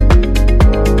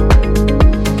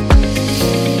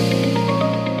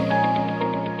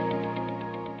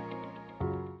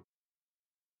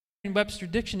Merriam-Webster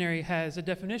dictionary has a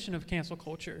definition of cancel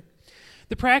culture.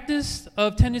 The practice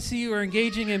of tendency or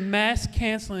engaging in mass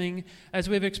canceling as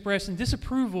a way of expressing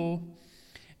disapproval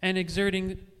and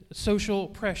exerting social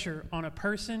pressure on a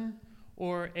person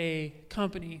or a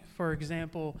company. For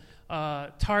example,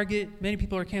 Target, many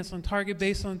people are canceling Target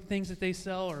based on things that they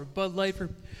sell, or Bud Light for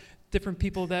different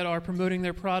people that are promoting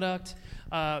their product.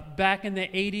 Back in the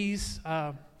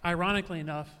 80s, ironically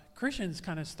enough, Christians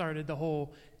kind of started the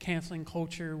whole canceling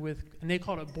culture and they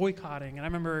called it boycotting. And I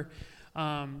remember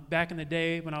back in the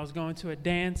day when I was going to a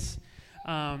dance,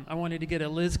 I wanted to get a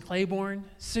Liz Claiborne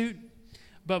suit,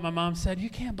 but my mom said, you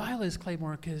can't buy Liz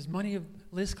Claiborne because money of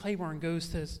Liz Claiborne goes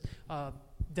to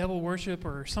devil worship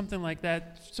or something like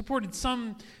that. Supported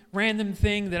some random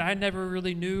thing that I never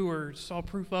really knew or saw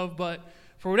proof of, but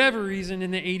for whatever reason in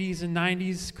the 80s and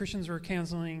 90s, Christians were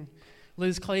canceling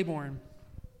Liz Claiborne.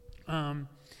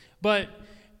 But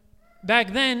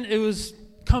back then, it was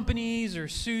companies or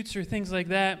suits or things like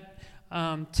that.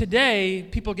 Today,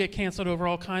 people get canceled over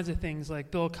all kinds of things like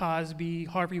Bill Cosby,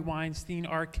 Harvey Weinstein,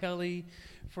 R. Kelly,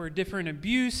 for different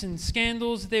abuse and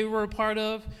scandals they were a part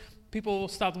of. People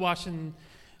stopped watching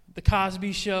The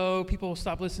Cosby Show. People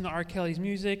stopped listening to R. Kelly's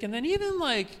music. And then even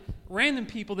like random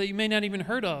people that you may not even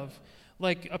heard of,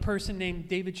 like a person named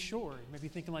David Shore. You might be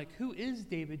thinking like, who is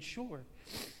David Shore?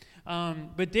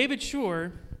 But David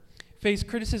Shore faced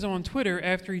criticism on Twitter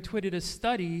after he tweeted a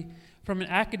study from an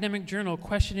academic journal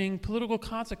questioning political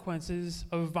consequences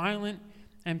of violent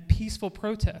and peaceful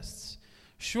protests.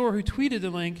 Shore, who tweeted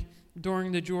the link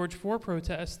during the George Floyd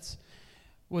protests,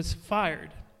 was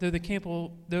fired, though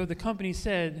the company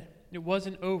said it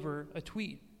wasn't over a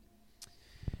tweet.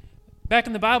 Back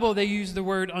in the Bible, they used the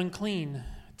word unclean.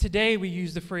 Today, we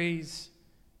use the phrase,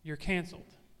 you're canceled.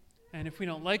 And if we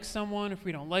don't like someone, if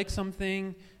we don't like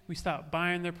something, we stop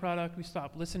buying their product, we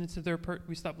stop listening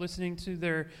to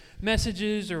their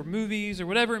messages or movies or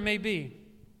whatever it may be.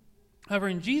 However,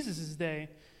 in Jesus' day,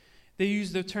 they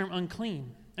used the term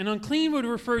unclean. And unclean would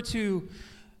refer to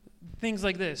things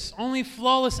like this. Only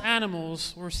flawless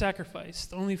animals were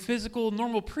sacrificed. Only physical,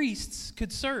 normal priests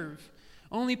could serve.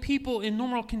 Only people in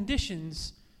normal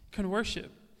conditions can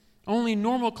worship. Only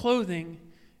normal clothing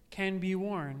can be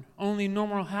worn. Only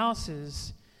normal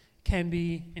houses can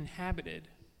be inhabited.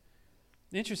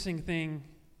 The interesting thing,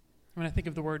 when I think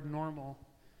of the word normal,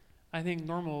 I think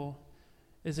normal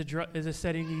is a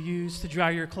setting you use to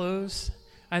dry your clothes.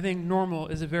 I think normal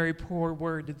is a very poor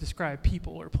word to describe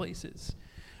people or places.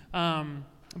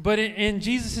 But in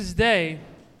Jesus' day,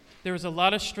 there was a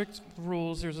lot of strict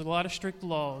rules. There was a lot of strict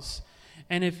laws.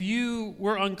 And if you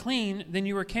were unclean, then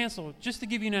you were canceled. Just to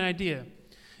give you an idea,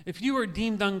 if you were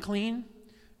deemed unclean,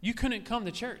 you couldn't come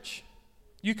to church.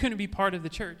 You couldn't be part of the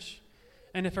church.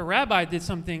 And if a rabbi did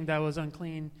something that was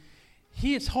unclean,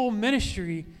 his whole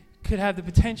ministry could have the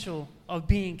potential of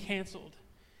being canceled.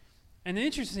 And the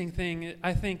interesting thing,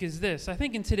 I think, is this. I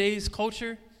think in today's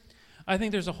culture, I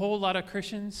think there's a whole lot of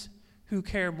Christians who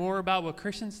care more about what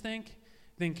Christians think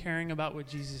than caring about what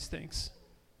Jesus thinks.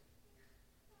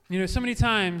 You know, so many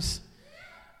times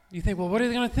you think, well, what are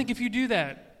they going to think if you do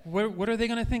that? What are they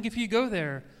going to think if you go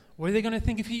there? What are they going to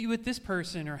think if you eat with this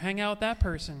person or hang out with that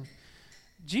person?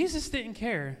 Jesus didn't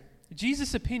care.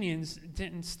 Jesus' opinions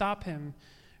didn't stop him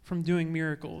from doing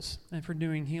miracles and from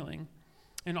doing healing.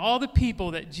 And all the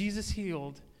people that Jesus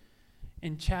healed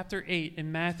in chapter 8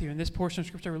 in Matthew, in this portion of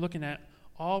scripture we're looking at,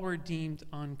 all were deemed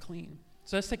unclean.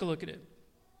 So let's take a look at it.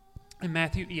 In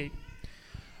Matthew 8,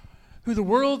 who the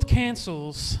world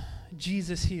cancels,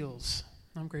 Jesus heals.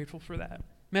 I'm grateful for that.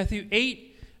 Matthew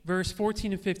 8, verse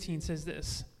 14 and 15 says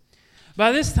this.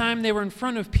 By this time, they were in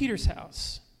front of Peter's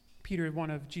house. Peter, one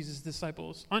of Jesus'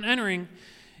 disciples. On entering,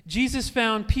 Jesus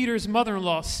found Peter's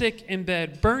mother-in-law sick in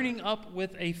bed, burning up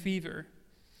with a fever.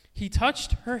 He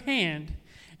touched her hand,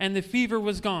 and the fever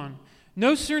was gone.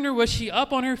 No sooner was she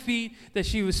up on her feet that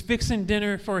she was fixing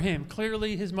dinner for him.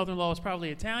 Clearly, his mother-in-law was probably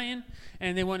Italian,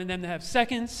 and they wanted them to have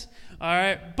seconds. All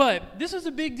right, but this was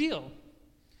a big deal.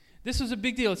 This was a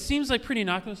big deal. It seems like pretty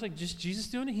innocuous, like just Jesus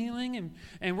doing a healing.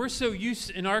 And we're so used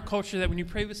in our culture that when you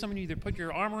pray with someone, you either put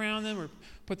your arm around them or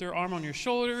put their arm on your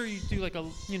shoulder. You do like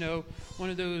one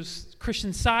of those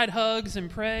Christian side hugs and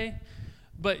pray.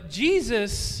 But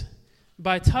Jesus,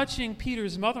 by touching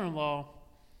Peter's mother-in-law,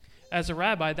 as a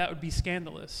rabbi, that would be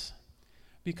scandalous.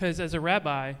 Because as a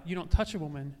rabbi, you don't touch a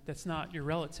woman that's not your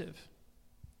relative.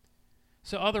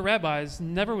 So other rabbis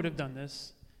never would have done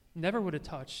this, never would have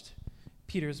touched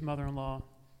Peter's mother-in-law,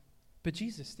 but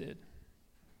Jesus did.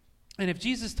 And if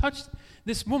Jesus touched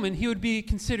this woman, he would be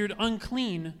considered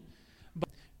unclean. But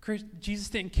Jesus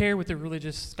didn't care what the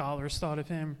religious scholars thought of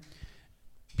him.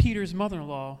 Peter's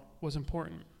mother-in-law was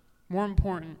important. more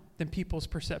important than people's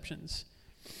perceptions.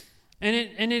 And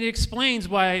it explains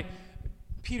why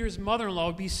Peter's mother-in-law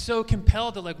would be so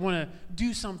compelled to want to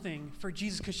do something for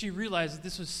Jesus, because she realized that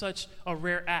this was such a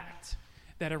rare act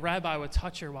that a rabbi would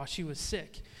touch her while she was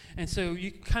sick. And so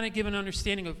you kind of give an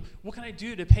understanding of, what can I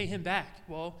do to pay him back?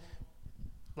 Well,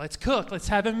 let's cook. Let's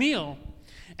have a meal.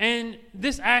 And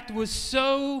this act was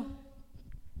so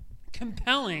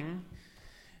compelling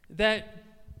that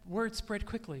word spread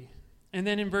quickly. And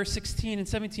then in verse 16 and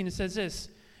 17 it says this: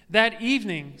 that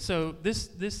evening, so this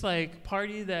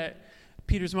party that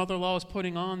Peter's mother-in-law was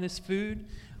putting on, this food,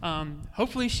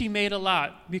 hopefully she made a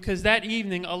lot, because that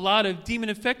evening a lot of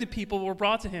demon-affected people were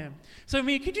brought to him. So, I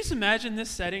mean, could you just imagine this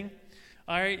setting?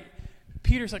 All right,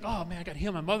 Peter's like, oh man, I got to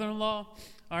heal my mother-in-law.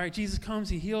 All right, Jesus comes,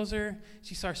 he heals her.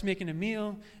 She starts making a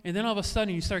meal. And then all of a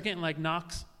sudden you start getting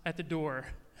knocks at the door.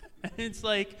 And it's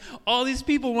like all these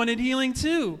people wanted healing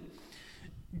too.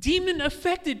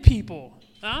 Demon-affected people.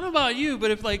 I don't know about you,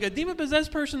 but if a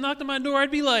demon-possessed person knocked on my door,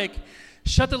 I'd be like,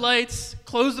 shut the lights,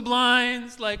 close the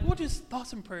blinds, we'll just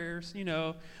thoughts and prayers,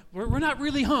 We're not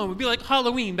really home. It'd be like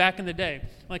Halloween back in the day.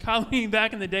 Like Halloween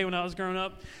back in the day when I was growing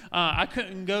up, I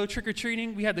couldn't go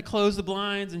trick-or-treating. We had to close the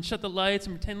blinds and shut the lights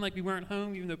and pretend like we weren't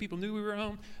home, even though people knew we were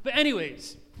home. But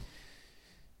anyways,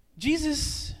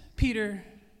 Jesus, Peter's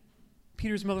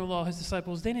mother-in-law, his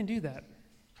disciples, they didn't do that.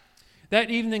 That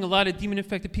evening, a lot of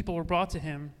demon-affected people were brought to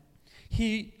him.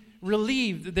 He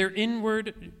relieved their he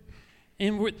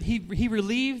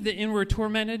relieved the inward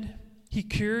tormented. He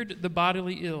cured the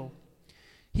bodily ill.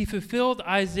 He fulfilled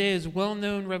Isaiah's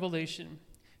well-known revelation.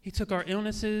 He took our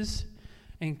illnesses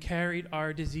and carried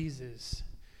our diseases.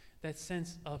 That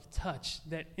sense of touch,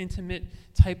 that intimate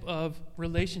type of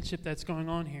relationship that's going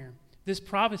on here. This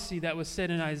prophecy that was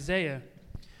said in Isaiah,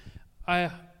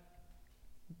 I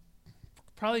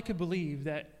probably could believe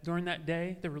that during that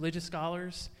day, the religious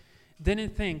scholars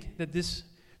didn't think that this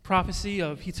prophecy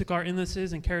of he took our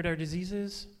illnesses and carried our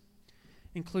diseases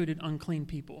included unclean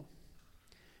people,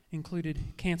 included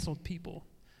canceled people.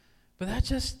 But that's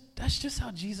just how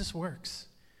Jesus works.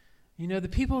 The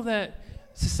people that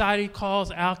society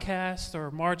calls outcast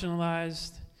or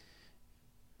marginalized,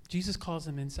 Jesus calls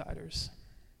them insiders.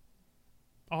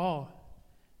 All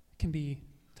can be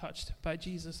touched by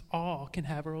Jesus. All can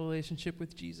have a relationship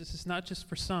with Jesus. It's not just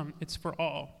for some, it's for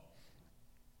all.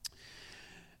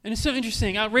 And it's so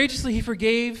interesting. Outrageously, he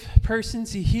forgave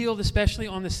persons. He healed, especially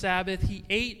on the Sabbath. He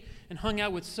ate and hung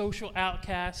out with social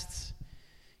outcasts.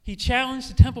 He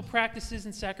challenged the temple practices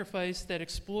and sacrifice that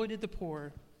exploited the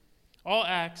poor, all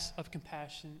acts of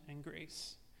compassion and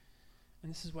grace.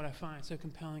 And this is what I find so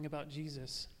compelling about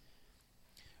Jesus.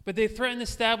 But they threatened the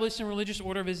established and religious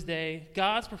order of his day,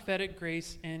 God's prophetic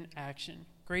grace in action.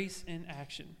 Grace in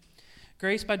action.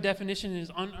 Grace, by definition,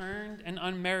 is unearned and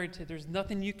unmerited. There's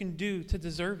nothing you can do to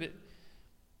deserve it.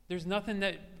 There's nothing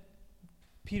that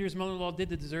Peter's mother-in-law did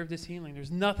to deserve this healing.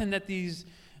 There's nothing that these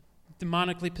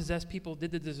demonically possessed people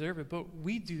did to deserve it. But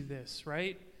we do this,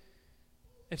 right?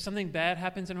 If something bad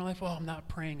happens in our life, I'm not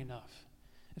praying enough.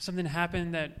 If something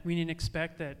happened that we didn't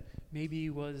expect, that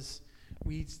maybe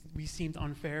we seemed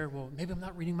unfair, maybe I'm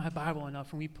not reading my Bible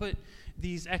enough. And we put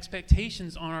these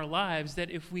expectations on our lives that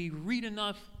if we read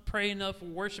enough, pray enough,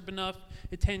 worship enough,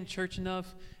 attend church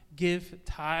enough, give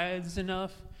tithes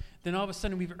enough, then all of a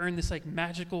sudden we've earned this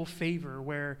magical favor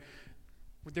where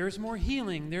there's more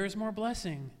healing, there's more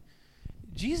blessing.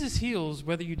 Jesus heals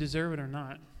whether you deserve it or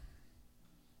not.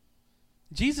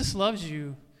 Jesus loves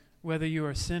you whether you are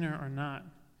a sinner or not.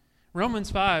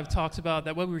 Romans 5 talks about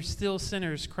that when we were still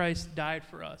sinners, Christ died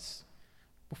for us.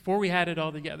 Before we had it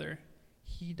all together,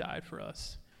 he died for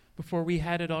us. Before we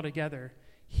had it all together,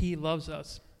 he loves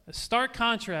us. A stark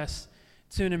contrast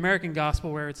to an American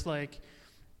gospel where it's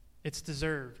it's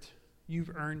deserved.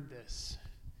 You've earned this.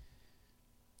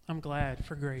 I'm glad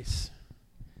for grace.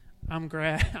 I'm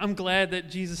glad that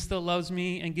Jesus still loves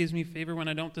me and gives me favor when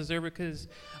I don't deserve it, because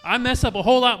I mess up a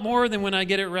whole lot more than when I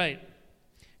get it right.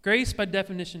 Grace, by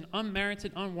definition,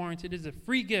 unmerited, unwarranted, is a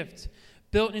free gift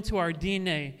built into our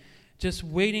DNA, just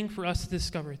waiting for us to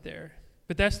discover it there.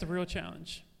 But that's the real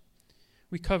challenge.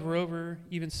 We cover over,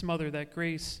 even smother that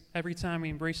grace every time we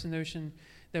embrace the notion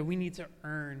that we need to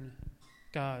earn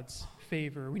God's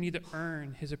favor. We need to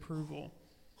earn his approval.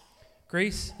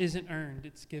 Grace isn't earned,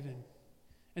 it's given.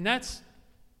 And that's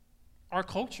our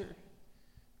culture.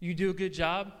 You do a good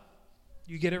job,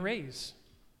 you get a raise.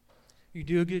 You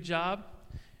do a good job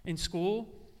in school,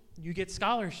 you get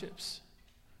scholarships.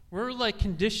 We're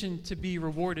conditioned to be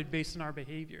rewarded based on our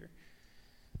behavior.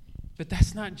 But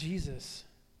that's not Jesus.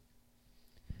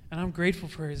 And I'm grateful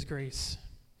for his grace.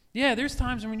 Yeah, there's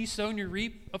times when you sow and you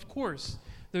reap, of course,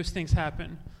 those things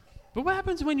happen. But what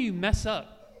happens when you mess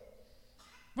up?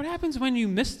 What happens when you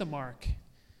miss the mark?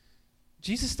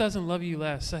 Jesus doesn't love you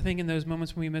less. I think in those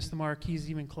moments when we miss the mark, he's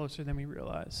even closer than we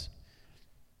realize.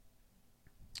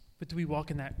 But do we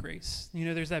walk in that grace? You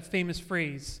know, there's that famous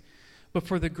phrase, but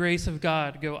for the grace of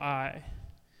God go I.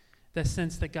 That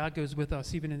sense that God goes with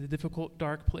us even in the difficult,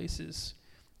 dark places,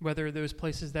 whether those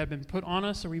places that have been put on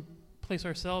us or we place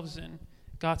ourselves in,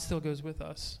 God still goes with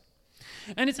us.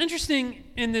 And it's interesting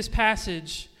in this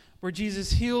passage where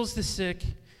Jesus heals the sick,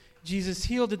 Jesus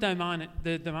healed the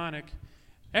demonic.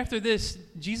 After this,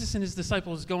 Jesus and his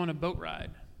disciples go on a boat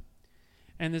ride.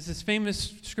 And there's this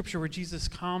famous scripture where Jesus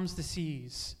calms the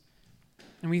seas.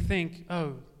 And we think,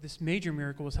 oh, this major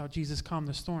miracle is how Jesus calmed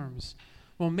the storms.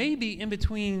 Well, maybe in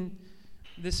between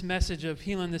this message of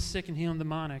healing the sick and healing the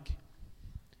demonic,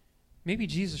 maybe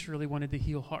Jesus really wanted to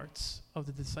heal hearts of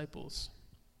the disciples.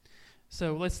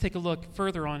 So let's take a look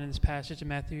further on in this passage in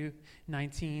Matthew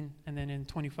 19 and then in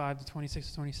 25 to 26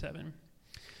 to 27.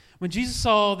 When Jesus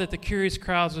saw that the curious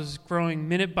crowds was growing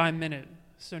minute by minute,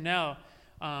 so now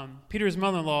Peter's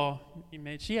mother-in-law,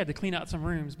 she had to clean out some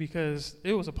rooms because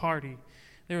it was a party.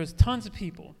 There was tons of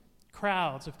people,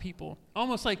 crowds of people,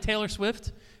 almost like Taylor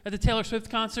Swift at the Taylor Swift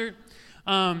concert.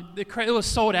 It was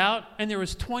sold out, and there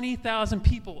was 20,000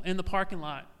 people in the parking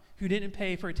lot who didn't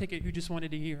pay for a ticket, who just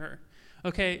wanted to hear her.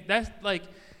 Okay, that's like,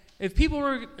 if people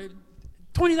were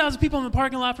 20,000 people in the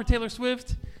parking lot for Taylor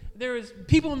Swift, there was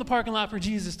people in the parking lot for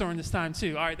Jesus during this time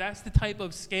too. All right, that's the type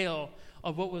of scale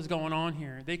of what was going on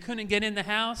here. They couldn't get in the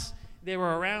house. They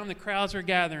were around. The crowds were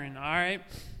gathering. All right,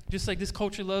 just like this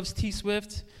culture loves T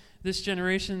Swift, this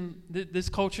generation, this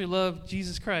culture loved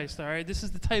Jesus Christ. All right, this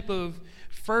is the type of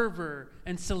fervor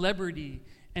and celebrity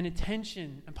and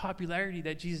attention and popularity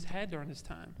that Jesus had during this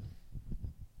time.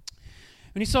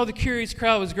 When he saw the curious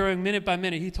crowd was growing minute by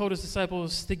minute, he told his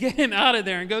disciples to get him out of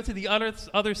there and go to the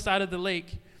other side of the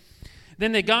lake.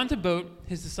 Then they got into boat,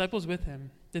 his disciples with him.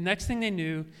 The next thing they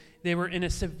knew, they were in a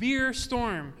severe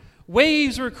storm.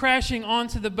 Waves were crashing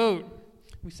onto the boat.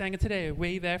 We sang it today,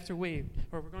 wave after wave,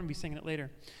 or we're going to be singing it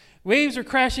later. Waves are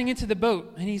crashing into the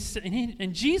boat,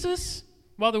 and Jesus,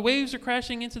 while the waves are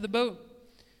crashing into the boat,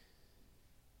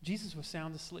 Jesus was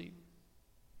sound asleep.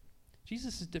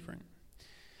 Jesus is different.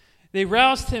 They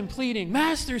roused him, pleading,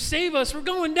 "Master, save us, we're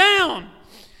going down."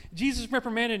 Jesus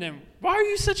reprimanded them, "Why are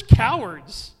you such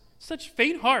cowards, such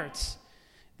faint hearts?"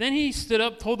 Then he stood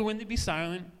up, told the wind to be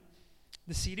silent,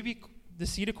 the sea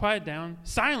to quiet down.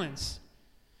 Silence.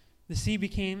 The sea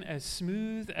became as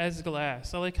smooth as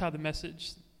glass. I like how the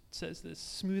Message says this,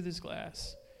 smooth as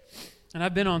glass. And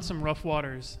I've been on some rough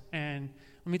waters, and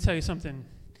let me tell you something.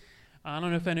 I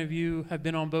don't know if any of you have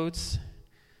been on boats.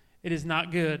 It is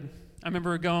not good. I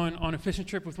remember going on a fishing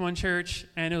trip with one church,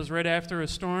 and it was right after a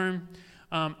storm.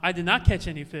 I did not catch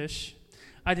any fish.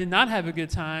 I did not have a good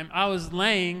time. I was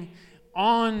laying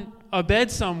on a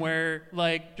bed somewhere,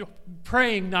 like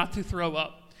praying not to throw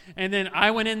up. And then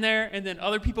I went in there, and then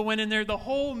other people went in there. The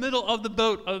whole middle of the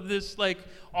boat of this like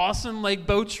awesome like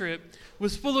boat trip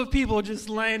was full of people just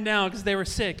laying down because they were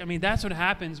sick. I mean, that's what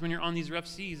happens when you're on these rough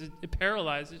seas. It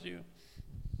paralyzes you.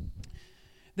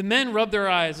 The men rubbed their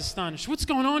eyes, astonished. What's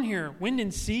going on here? Wind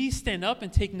and sea stand up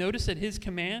and take notice at his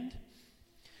command.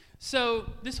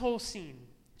 So this whole scene,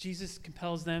 Jesus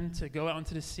compels them to go out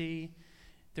into the sea.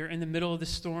 They're in the middle of the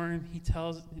storm. He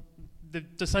tells the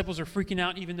disciples are freaking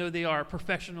out, even though they are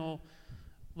professional,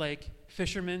 like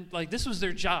fishermen. Like this was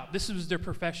their job. This was their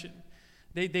profession.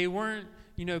 They weren't,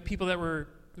 people that were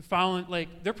following.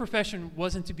 Like their profession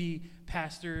wasn't to be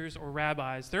pastors or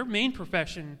rabbis. Their main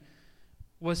profession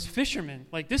was fishermen.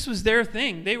 Like this was their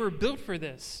thing. They were built for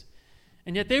this.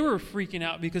 And yet they were freaking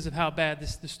out because of how bad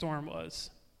the storm was.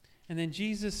 And then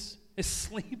Jesus is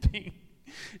sleeping.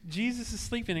 Jesus is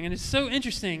sleeping. And it's so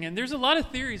interesting. And there's a lot of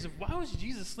theories of why was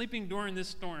Jesus sleeping during this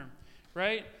storm,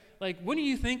 right? Like, what do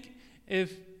you think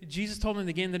if Jesus told them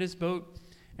to get into this boat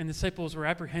and the disciples were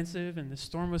apprehensive and the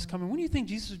storm was coming? When do you think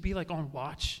Jesus would be like on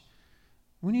watch?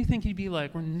 When do you think he'd be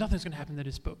like, well, nothing's going to happen to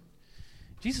this boat?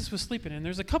 Jesus was sleeping, and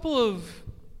there's a couple of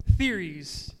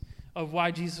theories of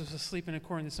why Jesus was sleeping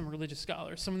according to some religious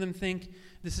scholars. Some of them think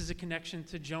this is a connection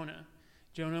to Jonah.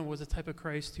 Jonah was a type of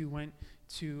Christ who went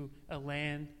to a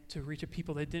land to reach a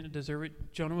people that didn't deserve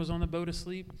it. Jonah was on the boat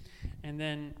asleep,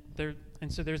 and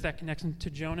so there's that connection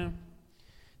to Jonah.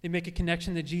 They make a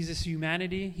connection to Jesus'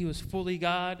 humanity. He was fully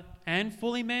God and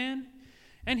fully man,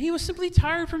 and he was simply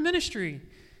tired from ministry.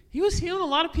 He was healing a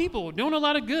lot of people, doing a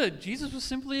lot of good. Jesus was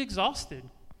simply exhausted.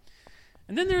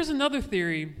 And then there's another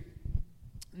theory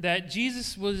that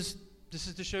this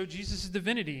is to show Jesus'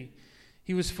 divinity.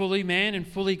 He was fully man and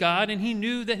fully God, and he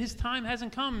knew that his time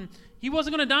hasn't come. He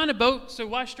wasn't going to die in a boat, so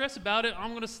why stress about it? I'm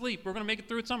going to sleep. We're going to make it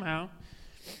through it somehow.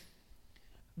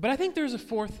 But I think there's a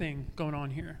fourth thing going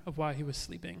on here of why he was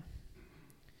sleeping.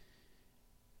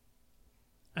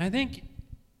 I think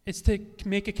it's to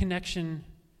make a connection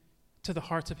to the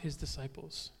hearts of his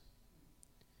disciples.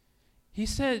 He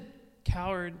said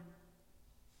coward,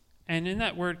 and in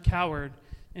that word coward,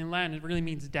 in Latin, it really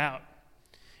means doubt.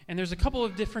 And there's a couple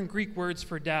of different Greek words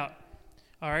for doubt.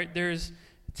 All right, there's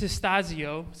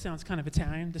distasio, sounds kind of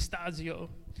Italian, distasio,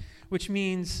 which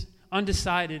means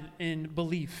undecided in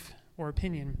belief or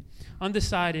opinion.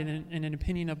 Undecided in an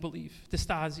opinion of belief,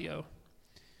 distasio.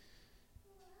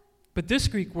 But this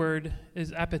Greek word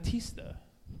is appetista.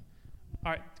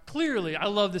 All right, clearly, I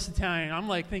love this Italian. I'm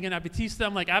like thinking appetista,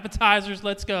 I'm like appetizers,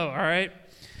 let's go, all right?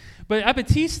 But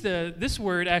appetista, this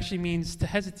word actually means to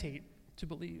hesitate, to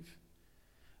believe.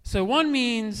 So one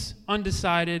means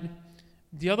undecided,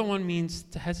 the other one means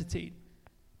to hesitate.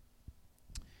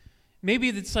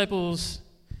 Maybe the disciples,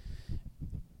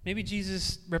 maybe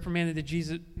Jesus reprimanded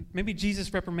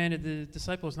the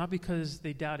disciples not because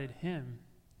they doubted him,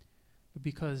 but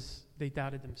because they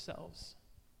doubted themselves.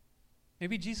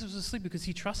 Maybe Jesus was asleep because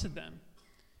he trusted them,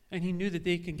 and he knew that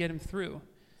they could get him through.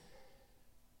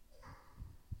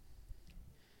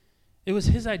 It was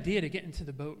his idea to get into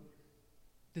the boat.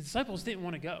 The disciples didn't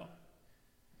want to go.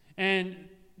 And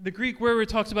the Greek word where it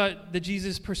talks about that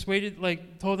Jesus persuaded,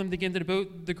 told them to get into the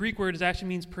boat, the Greek word actually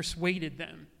means persuaded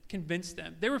them, convinced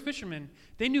them. They were fishermen.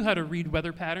 They knew how to read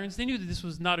weather patterns. They knew that this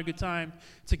was not a good time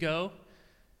to go.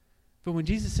 But when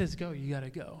Jesus says go, you got to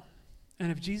go.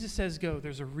 And if Jesus says go,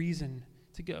 there's a reason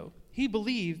to go. He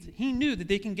believed, he knew that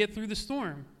they can get through the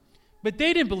storm. But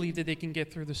they didn't believe that they can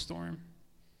get through the storm.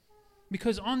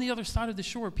 Because on the other side of the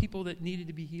shore, people that needed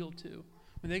to be healed too.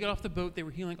 When they got off the boat, they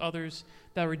were healing others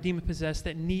that were demon-possessed,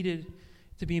 that needed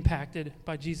to be impacted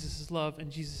by Jesus' love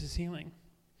and Jesus' healing.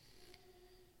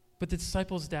 But the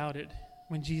disciples doubted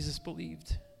when Jesus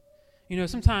believed. You know,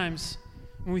 sometimes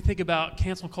when we think about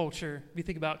cancel culture, we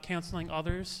think about canceling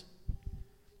others.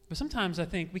 But sometimes I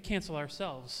think we cancel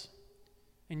ourselves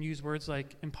and use words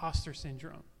like imposter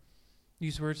syndrome.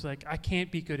 Use words like, I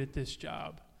can't be good at this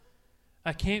job.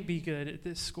 I can't be good at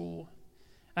this school.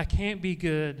 I can't be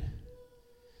good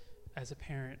as a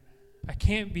parent. I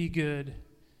can't be good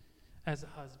as a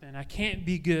husband. I can't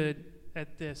be good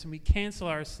at this. And we cancel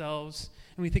ourselves,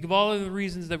 and we think of all of the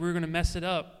reasons that we're going to mess it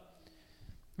up.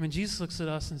 When Jesus looks at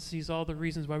us and sees all the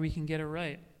reasons why we can get it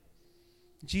right.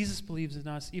 Jesus believes in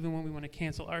us even when we want to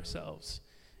cancel ourselves.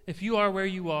 If you are where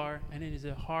you are, and it is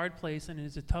a hard place and it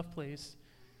is a tough place,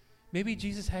 maybe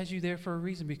Jesus has you there for a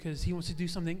reason, because he wants to do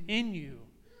something in you.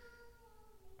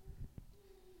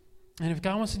 And if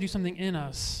God wants to do something in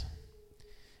us,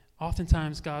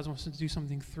 oftentimes God wants to do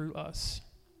something through us.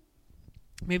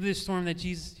 Maybe the storm that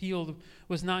Jesus healed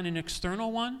was not an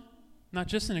external one, not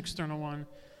just an external one,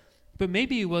 but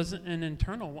maybe it was an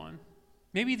internal one.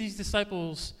 Maybe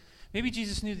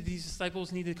Jesus knew that these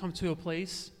disciples needed to come to a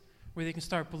place where they can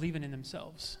start believing in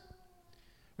themselves,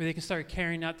 where they can start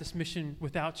carrying out this mission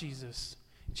without Jesus.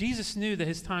 Jesus knew that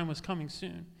his time was coming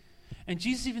soon. And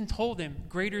Jesus even told them,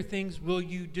 greater things will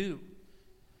you do.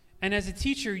 And as a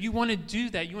teacher, you want to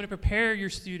do that. You want to prepare your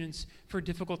students for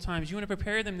difficult times. You want to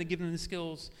prepare them to give them the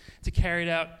skills to carry it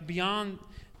out beyond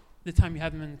the time you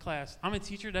have them in class. I'm a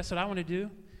teacher. That's what I want to do.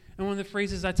 And one of the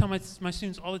phrases I tell my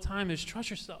students all the time is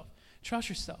trust yourself. Trust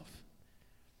yourself.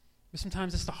 But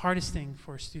sometimes it's the hardest thing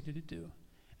for a student to do.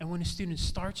 And when a student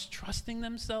starts trusting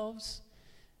themselves,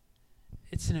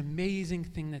 it's an amazing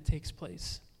thing that takes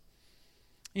place.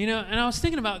 You know, and I was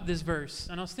thinking about this verse,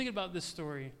 and I was thinking about this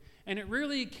story, and I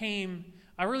really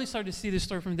started to see this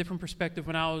story from a different perspective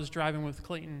when I was driving with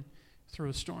Clayton through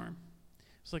a storm.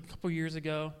 It was like a couple years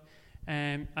ago,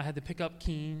 and I had to pick up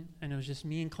Keen, and it was just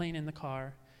me and Clayton in the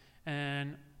car,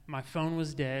 and my phone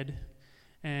was dead,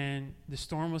 and the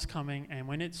storm was coming, and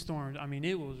when it stormed, I mean,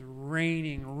 it was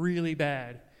raining really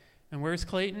bad. And where's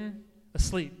Clayton?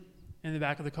 Asleep in the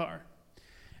back of the car.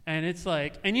 And it's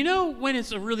like, and you know when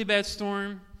it's a really bad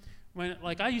storm, when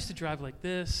I used to drive like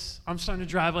this, I'm starting to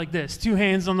drive like this, 2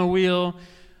 hands on the wheel.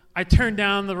 I turn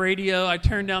down the radio, I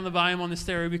turn down the volume on the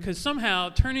stereo, because somehow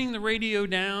turning the radio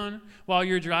down while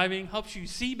you're driving helps you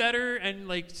see better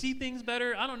and see things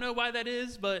better. I don't know why that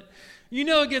is, but you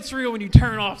know it gets real when you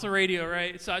turn off the radio,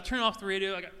 right? So I turn off the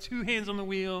radio, I got 2 hands on the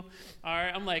wheel, all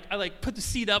right? I put the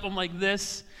seat up, I'm like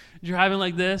this, driving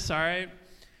like this, all right?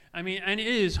 I mean, and it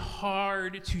is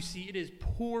hard to see. It is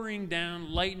pouring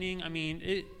down, lightning. I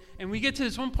mean, and we get to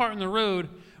this one part in the road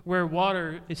where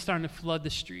water is starting to flood the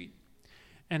street.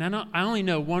 And I only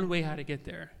know one way how to get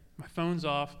there. My phone's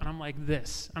off, and I'm like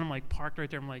this. And I'm like parked right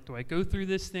there. I'm like, do I go through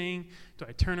this thing? Do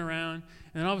I turn around?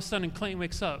 And then all of a sudden, Clayton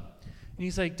wakes up. And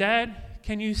he's like, Dad,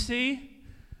 can you see?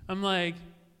 I'm like,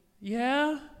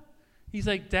 yeah. He's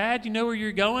like, Dad, you know where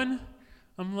you're going?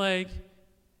 I'm like,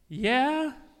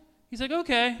 yeah. He's like,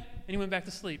 okay. And he went back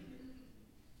to sleep.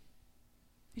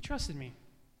 He trusted me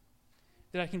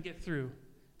that I can get through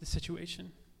the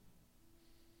situation.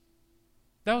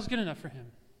 That was good enough for him.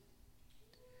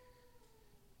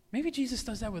 Maybe Jesus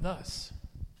does that with us.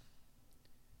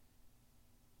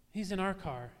 He's in our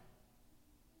car.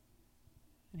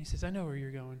 And he says, I know where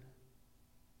you're going.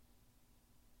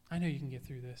 I know you can get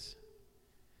through this.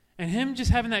 And him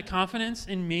just having that confidence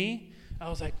in me, I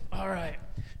was like, all right,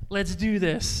 let's do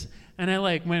this. And I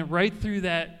went right through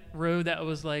that road that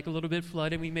was a little bit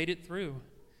flooded, and we made it through.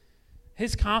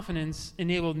 His confidence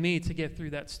enabled me to get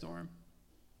through that storm.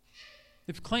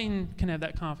 If Clayton can have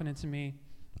that confidence in me,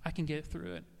 I can get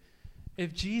through it.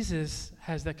 If Jesus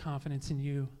has that confidence in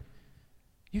you,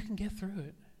 you can get through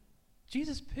it.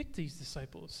 Jesus picked these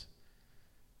disciples.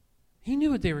 He knew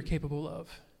what they were capable of.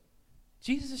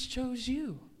 Jesus chose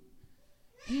you.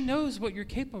 He knows what you're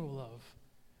capable of,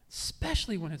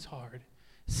 especially when it's hard,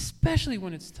 especially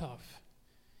when it's tough.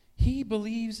 He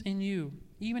believes in you,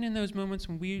 even in those moments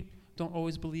when we don't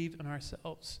always believe in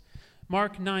ourselves.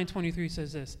 Mark 9:23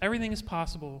 says this, everything is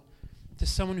possible to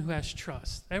someone who has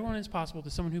trust. Everyone is possible to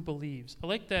someone who believes. I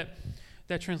like that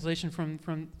translation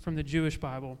from the Jewish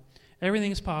Bible.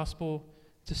 Everything is possible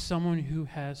to someone who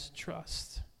has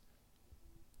trust.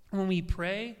 When we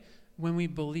pray, when we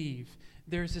believe,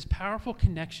 there's this powerful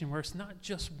connection where it's not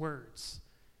just words.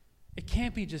 It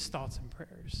can't be just thoughts and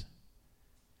prayers.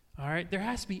 All right? There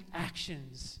has to be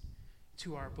actions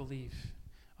to our belief.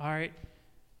 All right?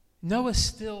 Noah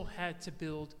still had to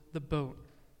build the boat.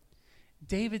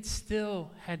 David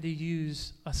still had to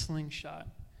use a slingshot.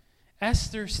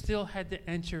 Esther still had to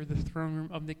enter the throne room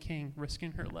of the king,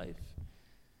 risking her life.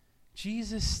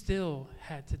 Jesus still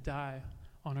had to die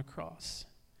on a cross.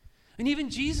 And even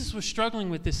Jesus was struggling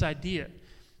with this idea.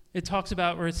 It talks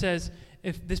about where it says,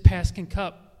 if this pass can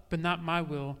cup, but not my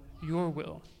will, your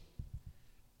will.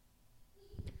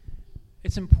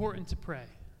 It's important to pray.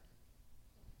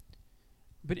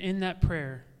 But in that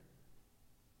prayer,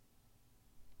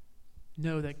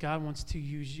 know that God wants to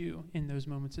use you in those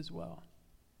moments as well.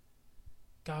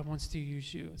 God wants to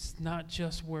use you. It's not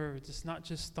just words. It's not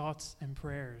just thoughts and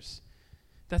prayers.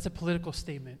 That's a political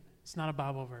statement. It's not a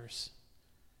Bible verse.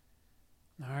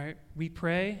 All right? We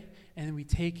pray, and then we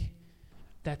take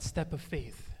that step of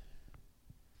faith.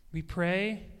 We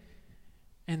pray,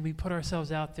 and we put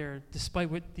ourselves out there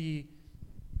despite what the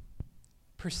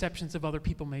perceptions of other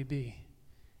people may be.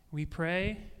 We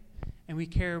pray, and we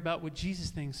care about what Jesus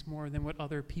thinks more than what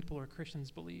other people or Christians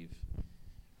believe.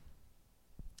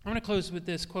 I'm going to close with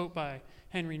this quote by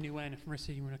Henry Nguyen, if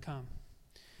Marissa, you want to come.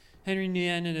 Henry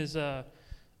Nguyen is an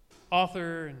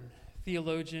author and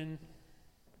theologian,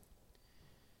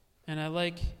 and I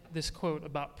like this quote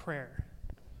about prayer.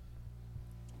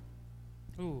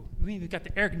 Ooh, we even got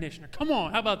the air conditioner. Come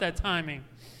on, how about that timing?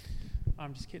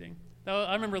 I'm just kidding.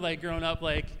 I remember growing up,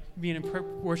 being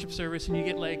in worship service, and you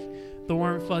get the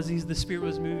warm fuzzies, the Spirit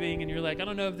was moving, and you're I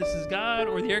don't know if this is God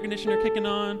or the air conditioner kicking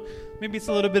on. Maybe it's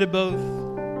a little bit of both.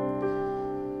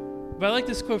 But I like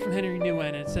this quote from Henry Nguyen,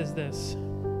 and it says this.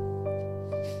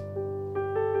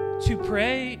 To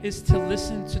pray is to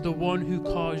listen to the one who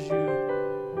calls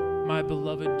you my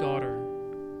beloved daughter,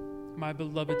 my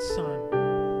beloved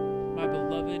son, my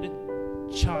beloved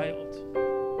child.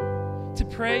 To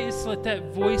pray is to let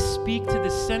that voice speak to the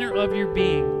center of your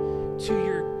being, to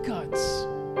your guts,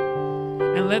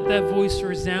 and let that voice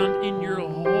resound in your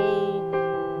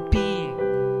whole being.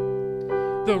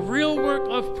 The real work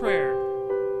of prayer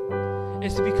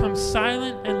is to become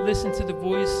silent and listen to the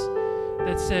voice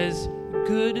that says,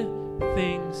 good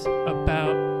things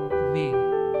about me.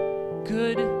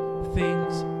 Good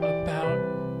things about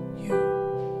you.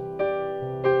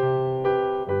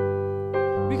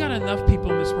 We got enough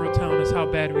people in this world telling us how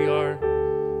bad we are,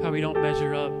 how we don't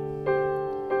measure up.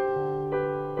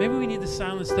 Maybe we need to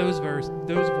silence those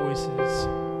voices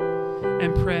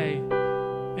and pray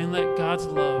and let God's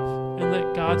love and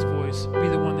let God's voice be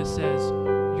the one that says,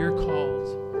 you're called,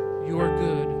 you're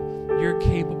good, you're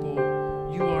capable,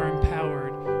 you are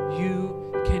empowered,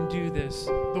 you can do this.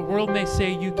 The world may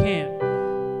say you can't.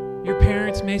 Your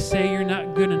parents may say you're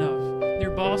not good enough.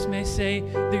 Your boss may say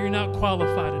that you're not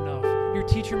qualified enough. Your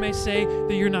teacher may say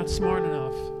that you're not smart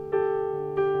enough.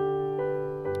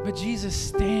 But Jesus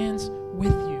stands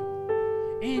with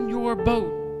you in your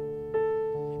boat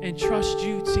and trusts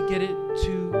you to get it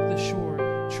to the shore.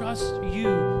 Trust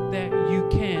you that you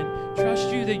can.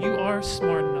 Trust you that you are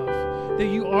smart enough, that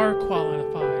you are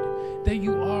qualified, that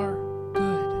you are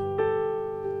good.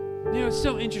 You know, it's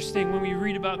so interesting when we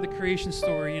read about the creation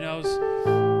story. You know, I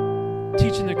was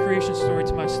teaching the creation story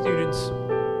to my students.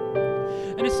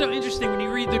 And it's so interesting when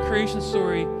you read the creation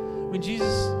story,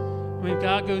 when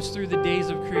God goes through the days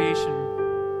of creation,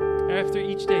 after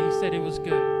each day he said it was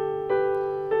good.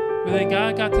 But then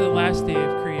God got to the last day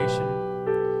of creation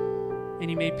and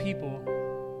he made people.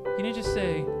 He didn't just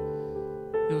say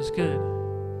it was good.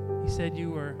 He said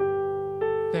you were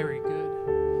very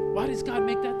good. Why does God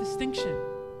make that distinction?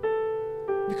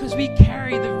 Because we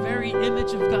carry the very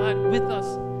image of God with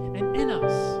us and in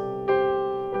us.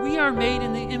 We are made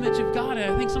in the image of God,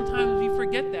 and I think sometimes we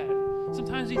forget that.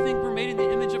 Sometimes we think we're made in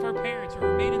the image of our parents, or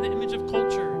we're made in the image of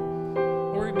culture,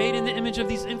 or we're made in the image of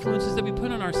these influences that we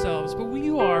put on ourselves. But we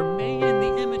are made in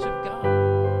the image of God.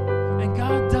 And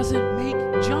God doesn't make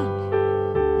junk.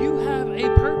 You have a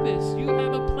purpose. You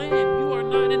have a plan. You are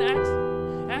not an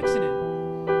accident.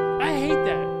 I hate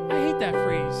that. I hate that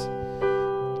phrase.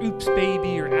 Oops,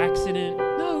 baby, or accident.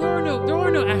 No, there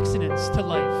are no accidents to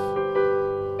life.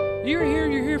 You're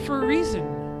here for a reason.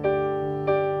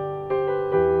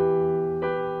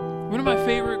 One of my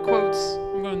favorite quotes,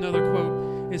 I'm going to another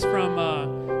quote, is from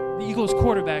the Eagles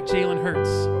quarterback, Jalen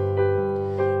Hurts.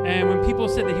 And when people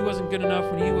said that he wasn't good enough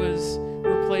when he was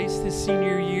replaced his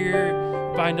junior year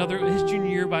by another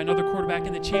quarterback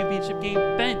in the championship game,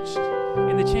 benched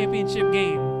in the championship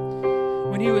game.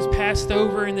 When he was passed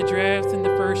over in the draft in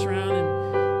the first round,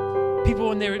 and people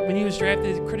when he was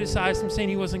drafted criticized him, saying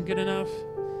he wasn't good enough.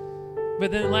 But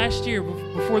then last year,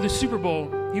 before the Super Bowl,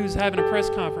 he was having a press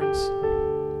conference.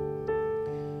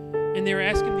 And they were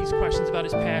asking him these questions about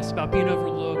his past, about being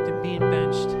overlooked and being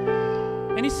benched.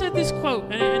 And he said this quote,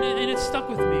 and it stuck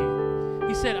with me.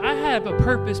 He said, "I have a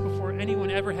purpose before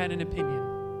anyone ever had an opinion."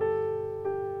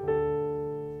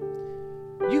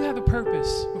 You have a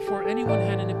purpose before anyone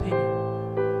had an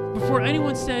opinion. Before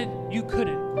anyone said you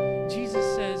couldn't, Jesus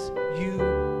says you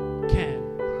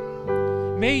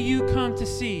can. May you come to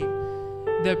see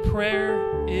that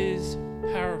prayer is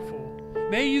powerful.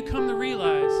 May you come to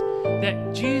realize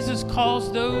that Jesus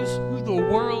calls those who the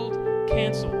world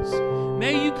cancels.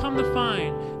 May you come to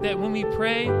find that when we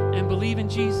pray and believe in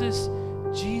Jesus,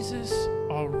 Jesus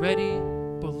already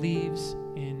believes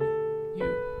in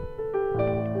you.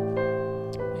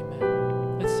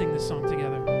 Amen. Let's sing this song together.